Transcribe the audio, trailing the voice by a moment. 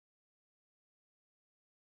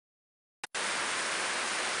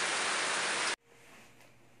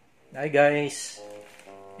Hi guys!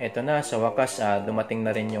 Eto na, sa wakas dumating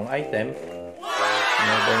na rin yung item.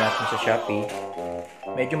 In-order natin sa Shopee.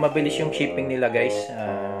 Medyo mabilis yung shipping nila guys.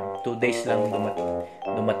 2 days lang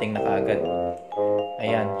dumating na kaagad.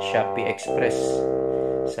 Ayan, Shopee Express.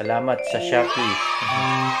 Salamat sa Shopee.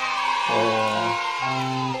 So,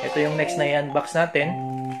 ito yung next na i-unbox natin.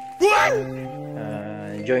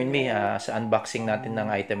 Join me sa unboxing natin ng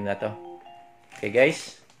item na to. Okay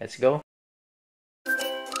guys, let's go!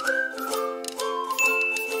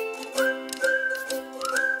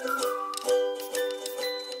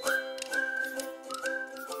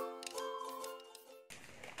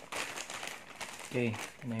 Okay,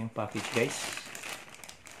 ito na yung package guys.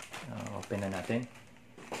 Open na natin.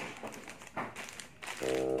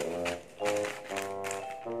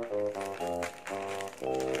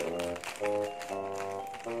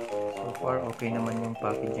 So far, okay naman yung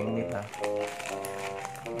packaging nila.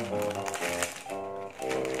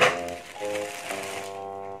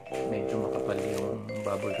 Medyo makapal yung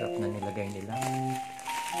bubble wrap na nilagay nila.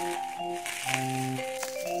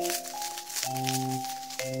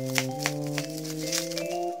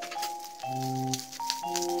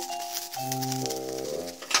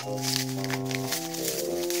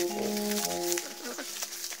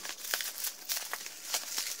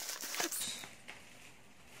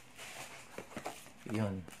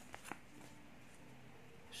 Yun.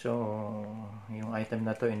 So, yung item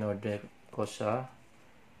na to in-order ko sa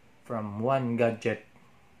from One Gadget.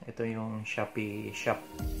 Ito yung Shopee shop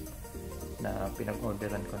na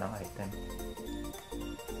pinag-orderan ko ng item.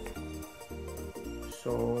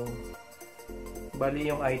 So, bali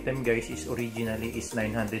yung item guys is originally is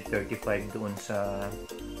 935 doon sa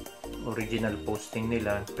original posting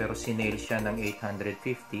nila, pero sinale siya ng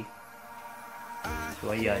 850. So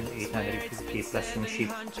ayan, 850 plus yung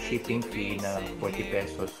shipping fee na 40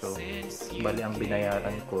 pesos. So bali ang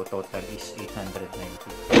binayaran ko total is 890.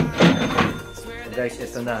 So guys,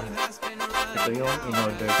 ito na. Ito yung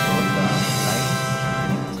in-order ko sa online.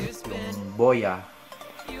 Yung Boya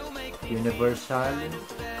Universal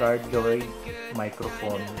Cardioid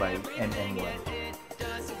microphone by MM1.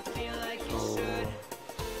 So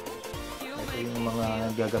ito yung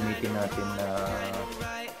mga gagamitin natin na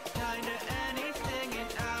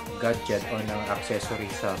gadget o ng accessory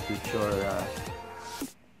sa future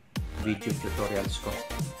video tutorials ko.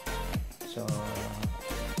 So,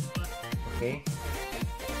 okay.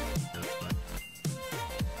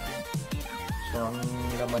 So, ang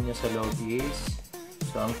laman niya sa loob is,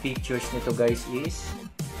 so ang features nito guys is,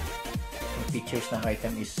 ang features ng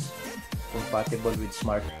item is compatible with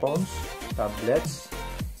smartphones, tablets,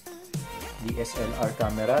 DSLR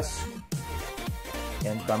cameras,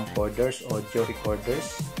 and camcorders, audio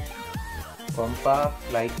recorders, compact,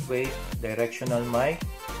 lightweight, directional mic,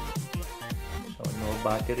 so no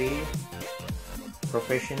battery,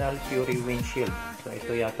 professional Fury windshield. So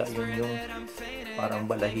ito yata yung parang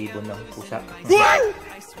balahibo ng pusa.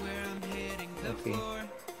 Okay.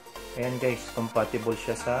 Ayan guys, compatible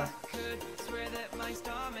siya sa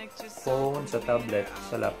phone, sa tablet,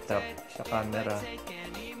 sa laptop, sa camera,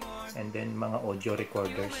 and then mga audio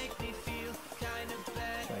recorders.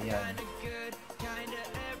 So ayan,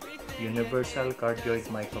 Universal Cardioid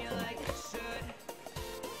microphone.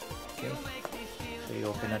 Okay, so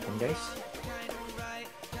i-open natin guys.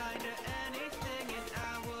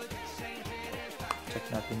 Check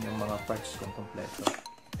natin yung mga parts kung kompleto.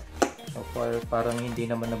 So far, parang hindi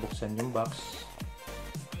naman nabuksan yung box.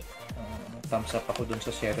 Thumbs up ako dun sa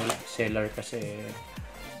seller kasi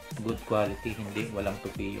good quality, hindi walang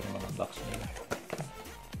tupi yung mga box nila.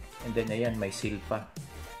 And then ayan, may seal pa.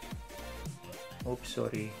 Oops,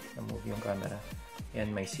 sorry, na-move yung camera. Ayan,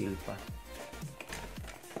 may seal pa.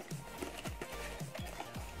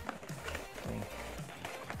 Okay.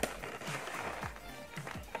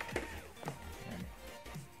 Ayan.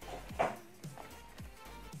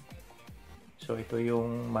 So ito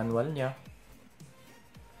yung manual niya.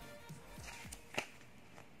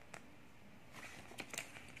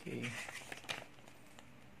 Okay.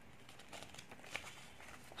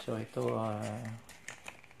 So ito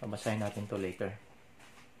babasahin natin to later.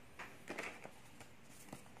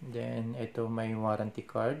 Then ito may warranty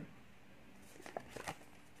card.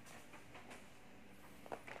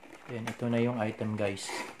 Then ito na yung item guys.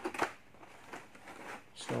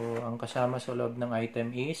 So ang kasama sa loob ng item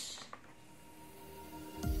is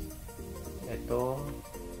itong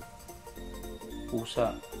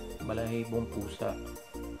pusa, balahibong pusa.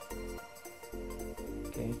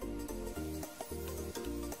 Okay.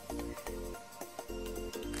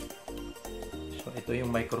 So ito yung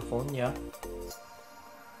microphone niya.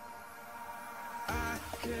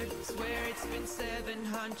 could swear it's been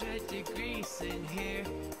 700 degrees in here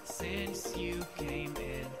since you came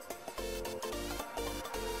in.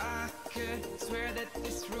 I could swear that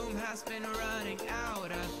this room has been running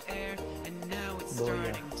out of air, and now it's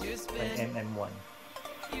Boya starting to by spin. MM1.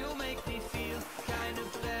 You make me feel kind of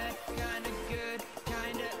bad, kind of good,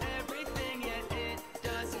 kind of everything, yet it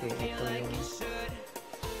doesn't feel like it should.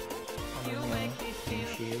 You make me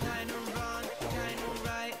feel kind of wrong, kind of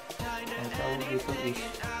right, kind of anything,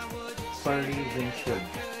 and I would Furry windshield.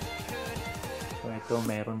 So ito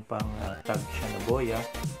meron pang tag siya na Boya.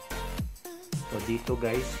 So dito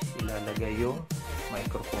guys, ilalagay yung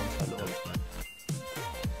microphone sa loob.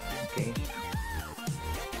 Okay.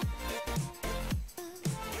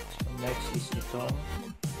 So next is itong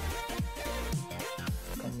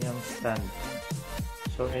kanyang stand.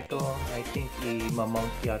 So ito, I think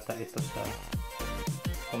i-mount yata ito sa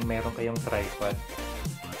kung meron kayong tripod.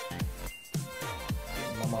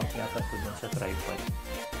 I-mount yata ito dun sa tripod.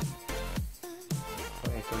 So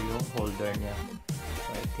ito yung holder niya. So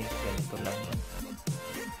I think ganito lang yan.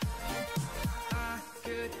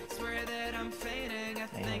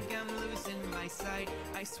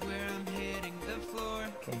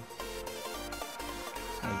 Okay.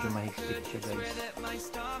 Medyo mahigpit siya guys.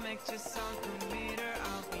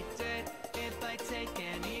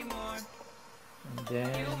 And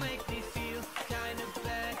then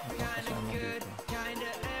kasama dito.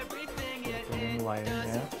 Ito yung wire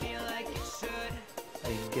niya.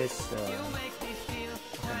 I guess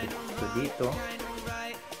ito dito.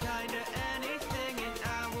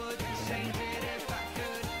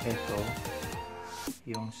 Ito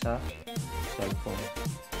yung sa cellphone,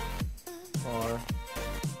 or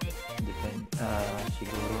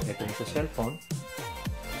siguro ito yung sa cellphone,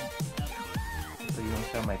 ito yung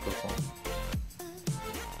sa microphone.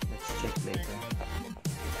 Let's check later.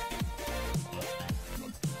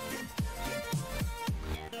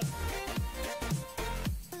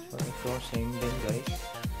 So ito same din guys,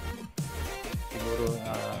 siguro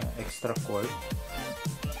extra cord.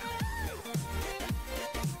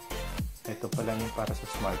 Ito pala yung para sa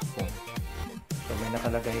smartphone. So may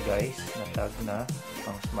nakalagay guys na tag na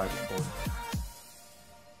pang smartphone.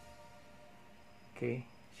 Okay,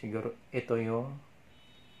 siguro ito yung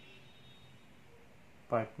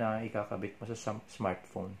part na ikakabit mo sa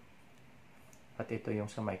smartphone. At ito yung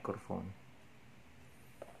sa microphone.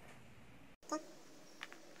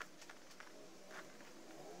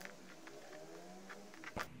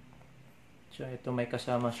 So ito may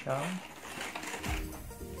kasama siyang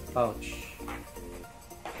pouch.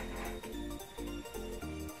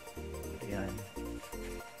 Ayan.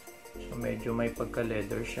 So medyo may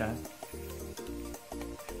pagka-leather siya.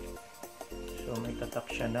 So may tatak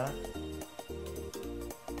siya na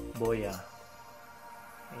Boya.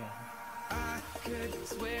 Ayan.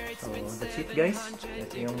 So that's it guys.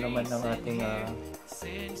 Ito yung naman ng ating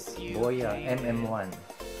Boya MM1.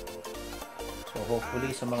 So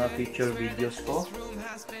hopefully sa mga future videos ko,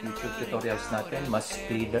 future tutorials natin, mas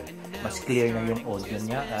clear na yung audio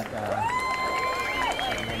niya at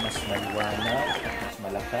mas maliwanag at mas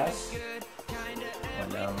malakas,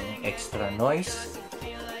 walang extra noise.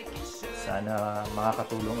 Sana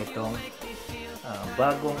makakatulong itong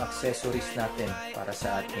bagong accessories natin para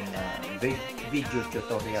sa ating video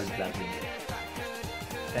tutorial vlogging.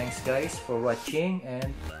 Thanks guys for watching,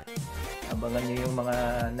 and abangan nyo yung mga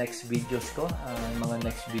next videos ko, mga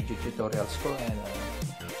next video tutorials ko, and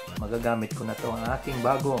magagamit ko na to ang aking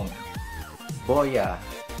bagong Boya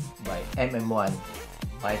by MM1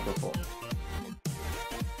 microphone.